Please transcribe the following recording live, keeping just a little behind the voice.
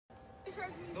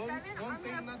charge me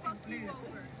 $7, I'm gonna fuck you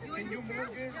over. You Can you move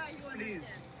it? Yeah, you Please,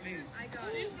 please. I got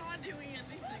it. She's not doing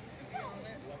anything, to be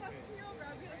honest.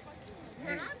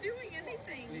 We're not doing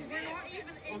anything. We're not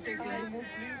even in Okay, their can you move, business.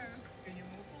 please? Can you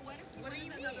move? What do you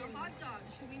mean? Another hot dog?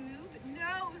 Should we move?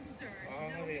 No, sir. Oh,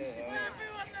 No, we should not. We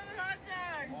want another hot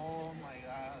dog. Oh my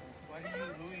God. What are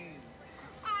you doing?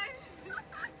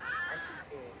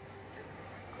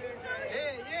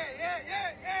 Hey.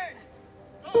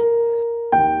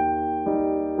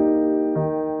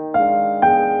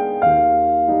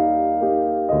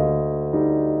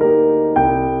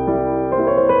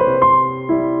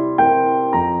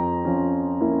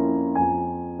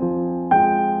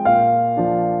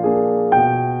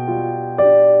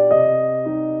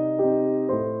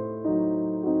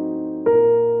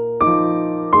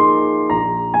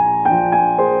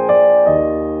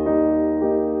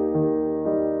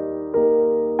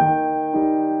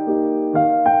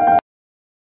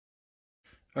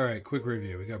 All right, quick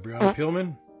review. We got Breanna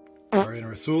Peelman,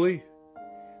 Arianna Rasooli.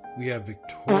 We have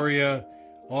Viktoria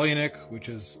Oleynik, which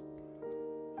is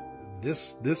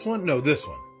this one? No, this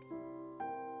one.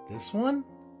 This one?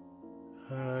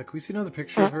 Can we see another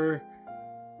picture of her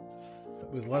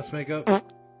with less makeup?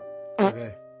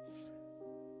 Okay.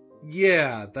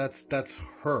 Yeah, that's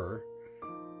her.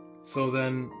 So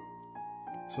then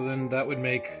that would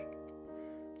make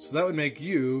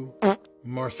you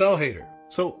Marsalle Haider.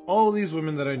 So all of these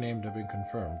women that I named have been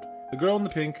confirmed. The girl in the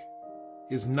pink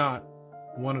is not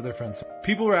one of their friends.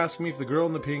 People were asking me if the girl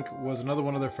in the pink was another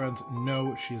one of their friends.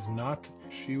 No, she is not.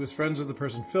 She was friends with the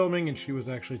person filming, and she was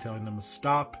actually telling them to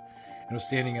stop and was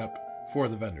standing up for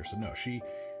the vendor. So no, she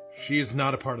is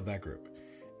not a part of that group.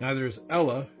 Neither is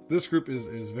Ella. This group is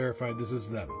verified. This is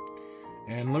them.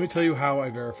 And let me tell you how I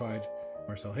verified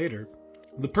Marsalle Haider.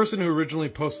 The person who originally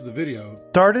posted the video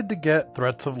started to get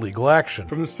threats of legal action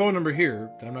from this phone number here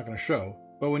that I'm not going to show.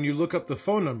 But when you look up the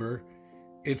phone number,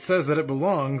 it says that it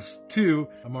belongs to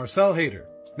a Marsalle Haider.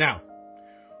 Now,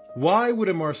 why would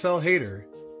a Marsalle Haider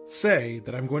say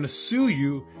that I'm going to sue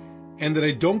you and that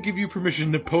I don't give you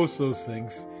permission to post those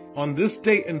things on this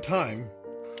date and time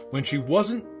when she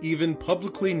wasn't even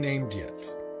publicly named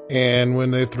yet? And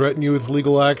when they threaten you with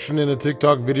legal action in a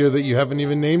TikTok video that you haven't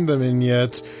even named them in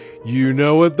yet, you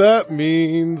know what that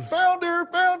means. Found her!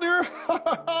 Got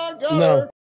her!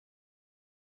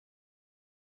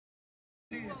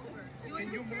 Please,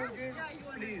 can you move it?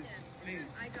 Please.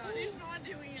 I got it. She's not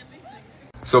doing anything.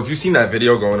 So if you've seen that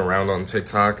video going around on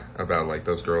TikTok about like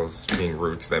those girls being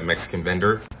rude to that Mexican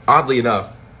vendor, oddly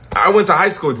enough, I went to high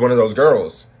school with one of those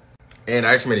girls. And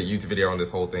I actually made a YouTube video on this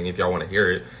whole thing if y'all want to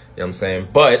hear it. You know what I'm saying?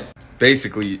 But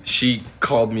basically, she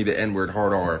called me the N-word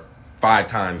hard R 5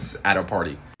 times at a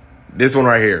party. This one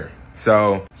right here.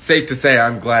 So, safe to say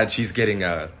I'm glad she's getting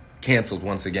canceled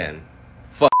once again.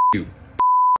 Fuck you.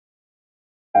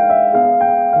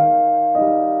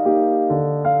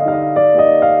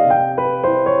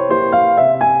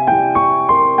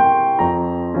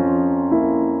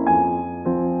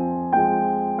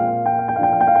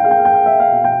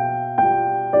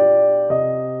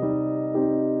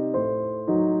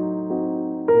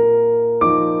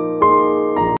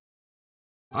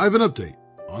 I have an update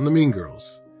on the Mean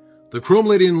Girls. The Chrome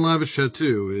Lady in Lavish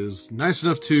Tattoo is nice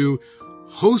enough to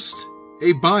host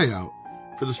a buyout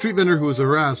for the street vendor who was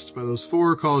harassed by those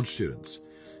 4 college students.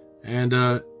 And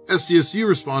SDSU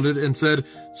responded and said,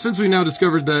 since we now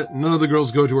discovered that none of the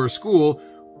girls go to our school,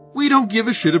 we don't give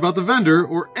a shit about the vendor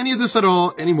or any of this at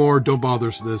all anymore. Don't bother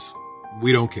us with this.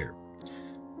 We don't care.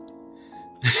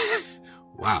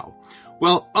 Wow.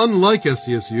 Well, unlike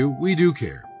SDSU, we do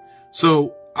care.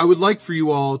 So I would like for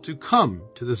you all to come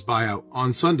to this buyout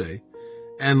on Sunday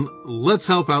and let's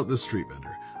help out this street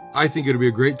vendor. I think it'll be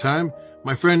a great time.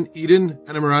 My friend Eden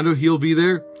and Amarando, he'll be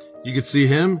there. You could see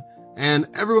him and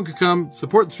everyone could come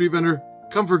support the street vendor,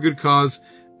 come for a good cause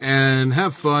and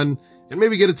have fun and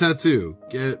maybe get a tattoo.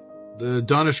 Get the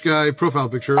ThatDaneshGuy profile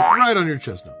picture right on your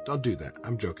chest. No, don't do that.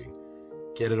 I'm joking.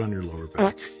 Get it on your lower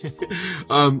back.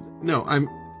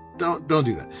 No, don't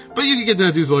do that. But you can get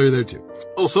tattoos while you're there too.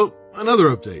 Also,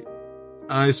 another update.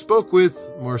 I spoke with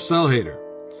Marsalle Haider.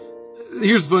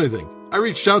 Here's the funny thing. I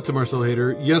reached out to Marsalle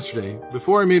Haider yesterday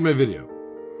before I made my video.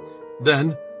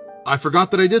 Then, I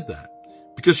forgot that I did that.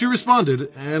 Because she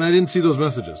responded, and I didn't see those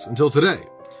messages until today.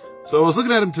 So I was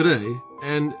looking at them today,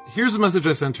 and here's the message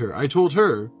I sent her. I told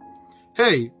her,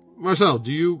 hey, Marsalle,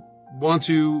 do you want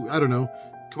to, I don't know,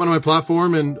 come on my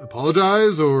platform and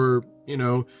apologize or, you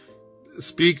know,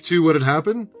 speak to what had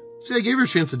happened? See, I gave her a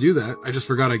chance to do that. I just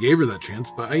forgot I gave her that chance,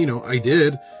 but I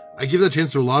did. I give that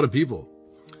chance to a lot of people.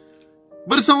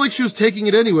 But it's not like she was taking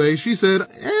it anyway. She said,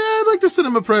 I'd like like to send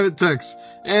him a private text.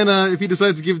 And if he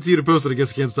decides to give it to you to post it, I guess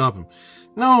you can't stop him.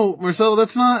 No, Marsalle,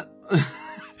 that's not,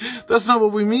 that's not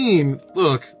what we mean.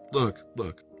 Look.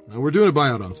 Now, we're doing a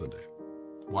buyout on Sunday.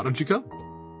 Why don't you come?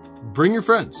 Bring your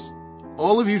friends.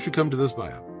 All of you should come to this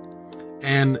buyout.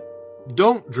 And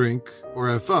don't drink or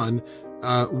have fun.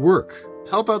 Work.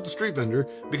 Help out the street vendor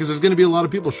because there's going to be a lot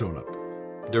of people showing up.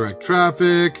 Direct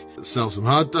traffic, sell some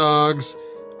hot dogs.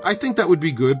 I think that would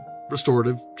be good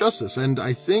restorative justice. And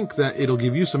I think that it'll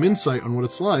give you some insight on what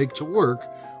it's like to work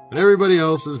when everybody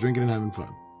else is drinking and having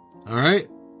fun. All right?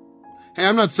 Hey,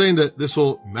 I'm not saying that this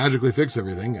will magically fix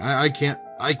everything. I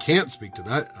can't speak to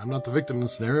that. I'm not the victim in the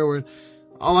scenario where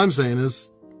all I'm saying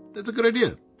is it's a good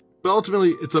idea. But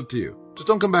ultimately, it's up to you. Just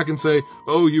don't come back and say,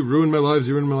 oh, you ruined my lives,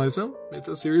 you ruined my lives. No, it's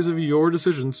a series of your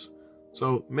decisions.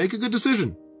 So make a good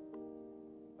decision.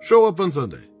 Show up on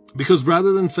Sunday. Because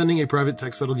rather than sending a private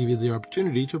text, that'll give you the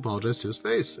opportunity to apologize to his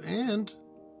face and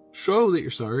show that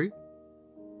you're sorry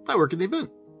by working the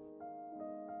event.